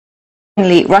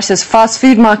Russia's fast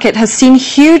food market has seen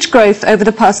huge growth over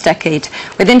the past decade,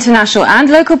 with international and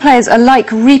local players alike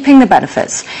reaping the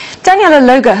benefits. Daniela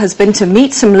Loga has been to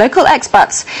meet some local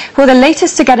expats who are the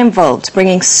latest to get involved,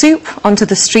 bringing soup onto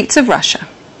the streets of Russia.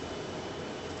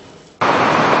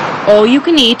 All you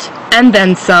can eat, and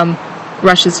then some.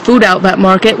 Russia's food outlet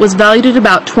market was valued at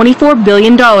about $24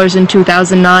 billion in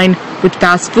 2009, with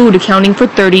fast food accounting for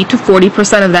 30 to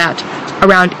 40% of that,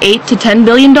 around $8 to $10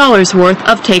 billion worth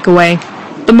of takeaway.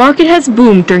 The market has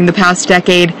boomed during the past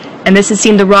decade, and this has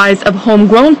seen the rise of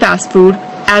homegrown fast food,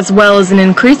 as well as an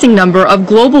increasing number of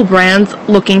global brands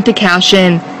looking to cash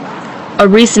in. A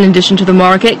recent addition to the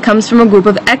market comes from a group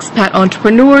of expat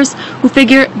entrepreneurs who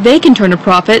figure they can turn a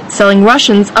profit selling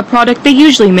Russians a product they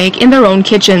usually make in their own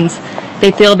kitchens.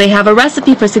 They feel they have a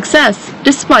recipe for success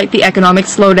despite the economic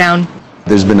slowdown.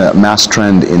 There's been a mass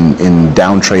trend in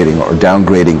down-trading or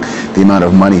downgrading the amount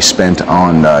of money spent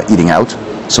on eating out.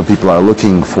 So people are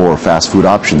looking for fast food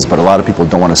options, but a lot of people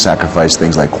don't want to sacrifice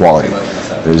things like quality.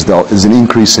 There's an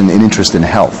increase in interest in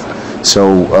health.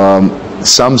 So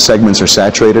some segments are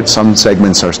saturated, some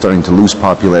segments are starting to lose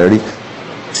popularity.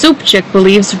 Soupchik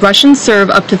believes Russians serve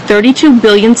up to 32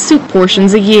 billion soup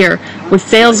portions a year, with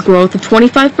sales growth of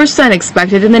 25%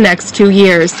 expected in the next 2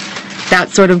 years. That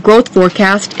sort of growth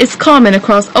forecast is common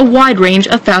across a wide range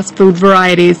of fast food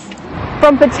varieties.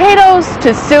 From potatoes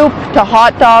to soup to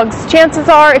hot dogs, chances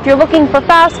are if you're looking for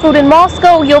fast food in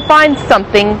Moscow, you'll find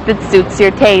something that suits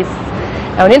your taste.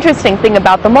 Now, an interesting thing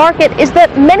about the market is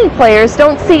that many players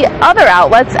don't see other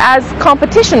outlets as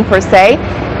competition per se,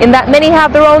 in that many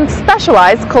have their own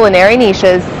specialized culinary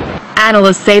niches.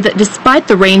 Analysts say that despite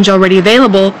the range already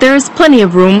available, there is plenty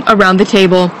of room around the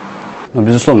table.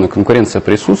 Without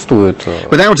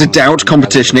a doubt,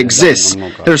 competition exists.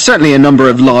 There are certainly a number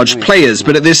of large players,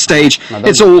 but at this stage,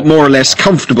 it's all more or less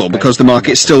comfortable because the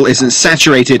market still isn't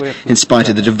saturated in spite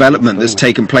of the development that's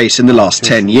taken place in the last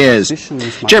 10 years.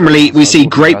 Generally, we see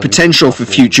great potential for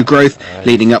future growth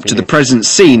leading up to the present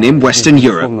scene in Western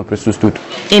Europe.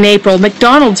 In April,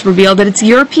 McDonald's revealed that its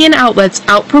European outlets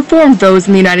outperformed those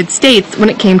in the United States when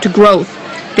it came to growth.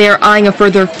 They are eyeing a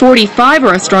further 45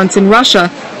 restaurants in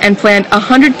Russia and planned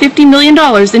 $150 million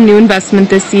in new investment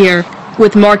this year.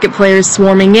 With market players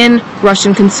swarming in,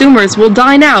 Russian consumers will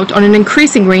dine out on an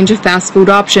increasing range of fast food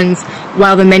options,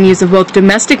 while the menus of both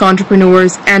domestic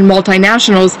entrepreneurs and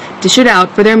multinationals dish it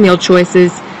out for their meal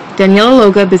choices.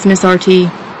 Daniela Loga, Business RT.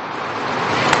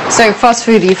 So, fast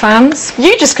food, are you fans?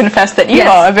 You just confessed that you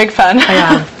are a big fan. I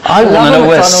am. I want to know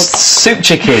where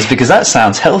Soupchik is, because that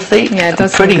sounds healthy, yeah, it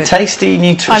does pretty tasty,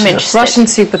 nutritious. I'm interested. Russian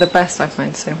soup are the best, I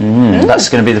find, so. That's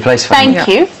going to be the place for Thank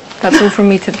you. That's all from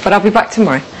me, but I'll be back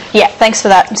tomorrow. Yeah, thanks for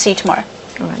that, and see you tomorrow.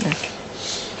 All right, then.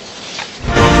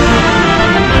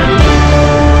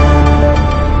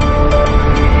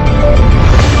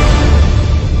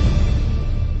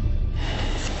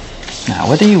 Now,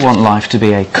 whether you want life to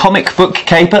be a comic book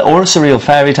caper or a surreal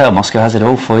fairy tale, Moscow has it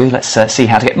all for you. Let's see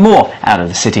how to get more out of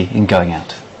the city in going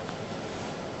out.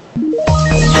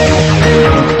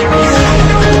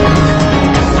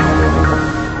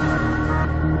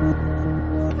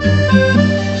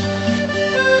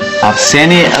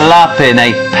 Arseny Lapin,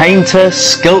 a painter,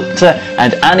 sculptor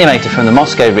and animator from the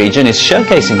Moscow region, is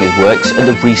showcasing his works at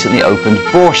the recently opened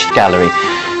Borscht Gallery.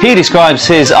 He describes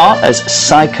his art as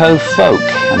psycho-folk,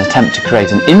 an attempt to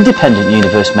create an independent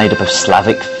universe made up of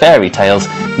Slavic fairy tales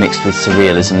mixed with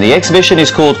surrealism. The exhibition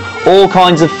is called All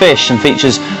Kinds of Fish and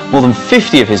features more than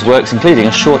 50 of his works, including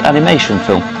a short animation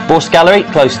film. Borscht Gallery,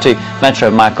 close to Metro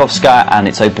Mayakovskaya, and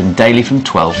it's open daily from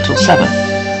 12 till 7.